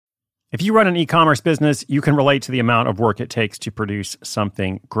If you run an e-commerce business, you can relate to the amount of work it takes to produce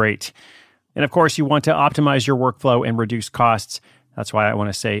something great. And of course, you want to optimize your workflow and reduce costs. That's why I want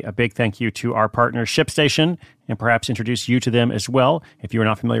to say a big thank you to our partner, ShipStation, and perhaps introduce you to them as well. If you are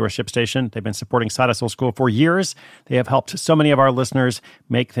not familiar with ShipStation, they've been supporting Side Hustle School for years. They have helped so many of our listeners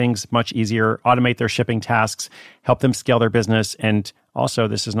make things much easier, automate their shipping tasks, help them scale their business, and also,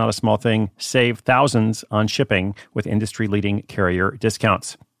 this is not a small thing, save thousands on shipping with industry-leading carrier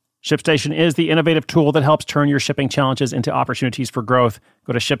discounts. ShipStation is the innovative tool that helps turn your shipping challenges into opportunities for growth.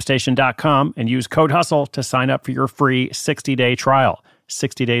 Go to ShipStation.com and use code HUSTLE to sign up for your free 60-day trial.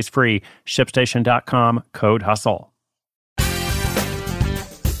 60 days free. ShipStation.com, code HUSTLE.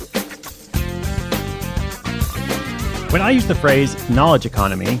 When I use the phrase knowledge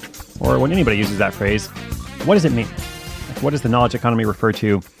economy, or when anybody uses that phrase, what does it mean? What does the knowledge economy refer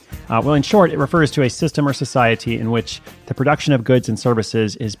to? Well, in short, it refers to a system or society in which the production of goods and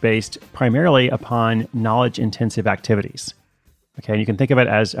services is based primarily upon knowledge-intensive activities. Okay, and you can think of it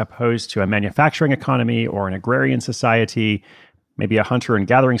as opposed to a manufacturing economy or an agrarian society, maybe a hunter and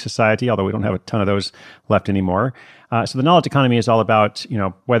gathering society, although we don't have a ton of those left anymore. So the knowledge economy is all about,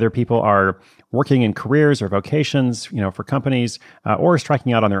 whether people are working in careers or vocations, for companies, or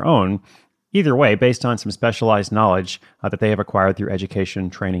striking out on their own. Either way, based on some specialized knowledge that they have acquired through education,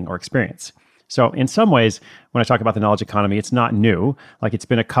 training, or experience. So in some ways, when I talk about the knowledge economy, it's not new. Like it's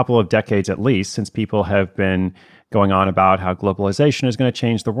been a couple of decades at least since people have been going on about how globalization is going to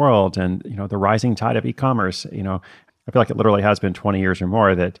change the world and, the rising tide of e-commerce. I feel like it literally has been 20 years or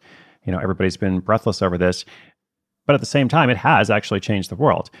more that, everybody's been breathless over this. But at the same time, it has actually changed the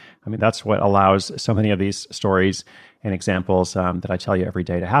world. I mean, that's what allows so many of these stories and examples that I tell you every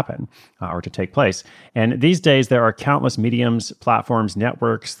day to happen or to take place. And these days, there are countless mediums, platforms,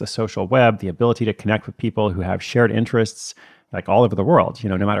 networks, the social web, the ability to connect with people who have shared interests, like all over the world.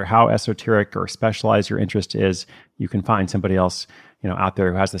 No matter how esoteric or specialized your interest is, you can find somebody else, out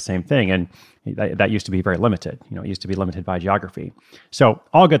there who has the same thing. And that used to be very limited. It used to be limited by geography. So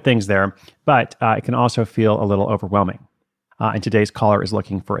all good things there, but it can also feel a little overwhelming. And today's caller is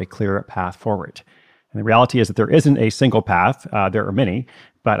looking for a clear path forward. And the reality is that there isn't a single path. There are many,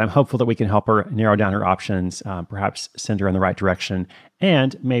 but I'm hopeful that we can help her narrow down her options, perhaps send her in the right direction,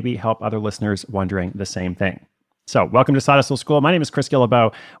 and maybe help other listeners wondering the same thing. So welcome to Side Hustle School. My name is Chris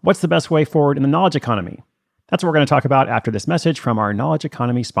Guillebeau. What's the best way forward in the knowledge economy? That's what we're going to talk about after this message from our knowledge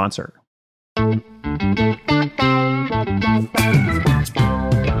economy sponsor.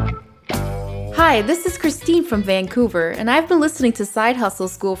 Hi, this is Christine from Vancouver, and I've been listening to Side Hustle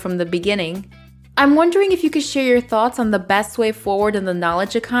School from the beginning. I'm wondering if you could share your thoughts on the best way forward in the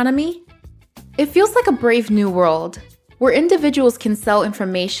knowledge economy? It feels like a brave new world, where individuals can sell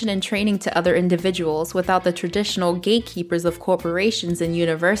information and training to other individuals without the traditional gatekeepers of corporations and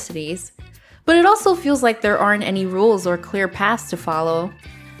universities. But it also feels like there aren't any rules or clear paths to follow.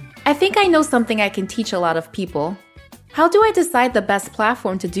 I think I know something I can teach a lot of people. How do I decide the best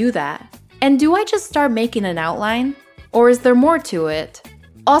platform to do that? And do I just start making an outline? Or is there more to it?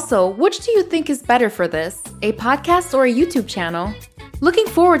 Also, which do you think is better for this, a podcast or a YouTube channel? Looking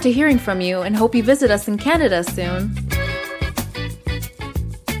forward to hearing from you and hope you visit us in Canada soon.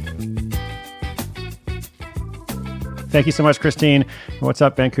 Thank you so much, Christine. What's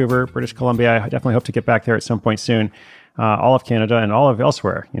up, Vancouver, British Columbia? I definitely hope to get back there at some point soon. All of Canada and all of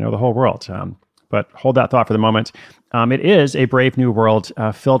elsewhere, the whole world. But hold that thought for the moment. It is a brave new world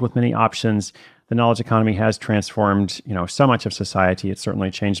filled with many options. The knowledge economy has transformed, so much of society. It's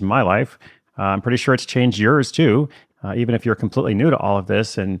certainly changed my life. I'm pretty sure it's changed yours too. Even if you're completely new to all of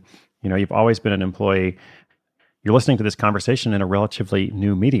this and, you've always been an employee, you're listening to this conversation in a relatively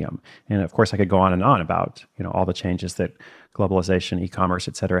new medium. And of course, I could go on and on about, all the changes that globalization, e-commerce,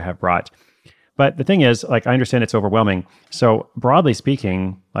 et cetera, have brought. But the thing is, I understand it's overwhelming. So broadly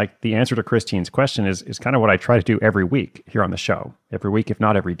speaking, the answer to Christine's question is kind of what I try to do every week here on the show, every week, if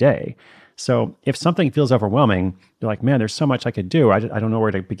not every day. So if something feels overwhelming, you're like, man, there's so much I could do. I don't know where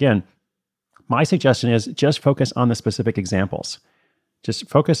to begin. My suggestion is just focus on the specific examples. Just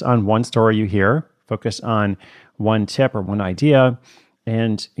focus on one story you hear, focus on one tip or one idea,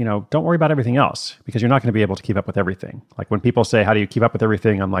 and don't worry about everything else because you're not going to be able to keep up with everything. Like when people say, how do you keep up with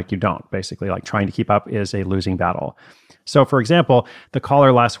everything? I'm like, you don't. Basically, trying to keep up is a losing battle. So for example, the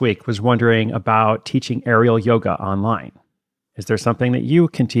caller last week was wondering about teaching aerial yoga online. Is there something that you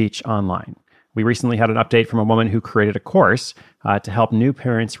can teach online? We recently had an update from a woman who created a course to help new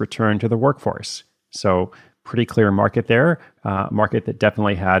parents return to the workforce. So pretty clear market there, market that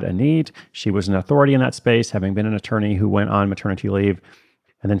definitely had a need. She was an authority in that space, having been an attorney who went on maternity leave.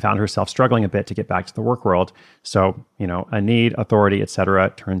 and then found herself struggling a bit to get back to the work world. So, a need, authority,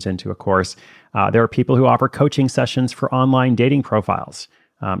 etc., turns into a course. There are people who offer coaching sessions for online dating profiles.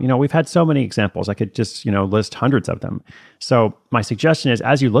 We've had so many examples. I could just, list hundreds of them. So my suggestion is,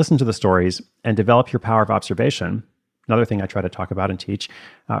 as you listen to the stories and develop your power of observation, another thing I try to talk about and teach,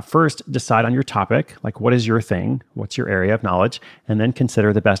 first decide on your topic, like what is your thing, what's your area of knowledge, and then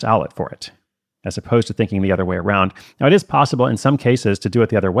consider the best outlet for it, as opposed to thinking the other way around. Now, it is possible in some cases to do it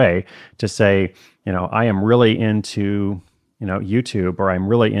the other way, to say, I am really into YouTube, or I'm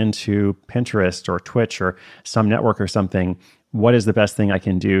really into Pinterest or Twitch or some network or something. What is the best thing I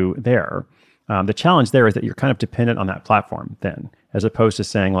can do there? The challenge there is that you're kind of dependent on that platform then, as opposed to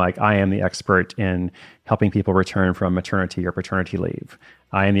saying like, I am the expert in helping people return from maternity or paternity leave.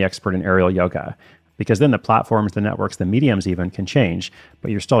 I am the expert in aerial yoga. Because then the platforms, the networks, the mediums even can change,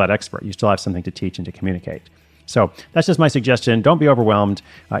 but you're still that expert. You still have something to teach and to communicate. So that's just my suggestion. Don't be overwhelmed.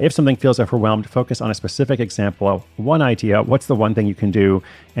 If something feels overwhelmed, focus on a specific example, one idea. What's the one thing you can do?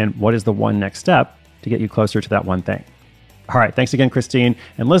 And what is the one next step to get you closer to that one thing? All right. Thanks again, Christine.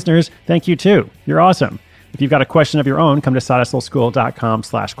 And listeners, thank you too. You're awesome. If you've got a question of your own, come to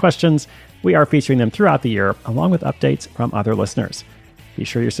sidehustleschool.com/questions. We are featuring them throughout the year, along with updates from other listeners. Be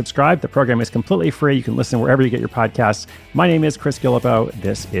sure you're subscribed. The program is completely free. You can listen wherever you get your podcasts. My name is Chris Guillebeau.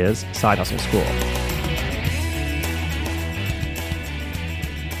 This is Side Hustle School.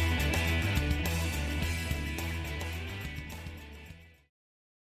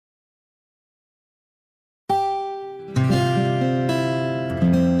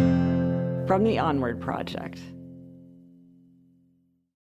 From the Onward Project.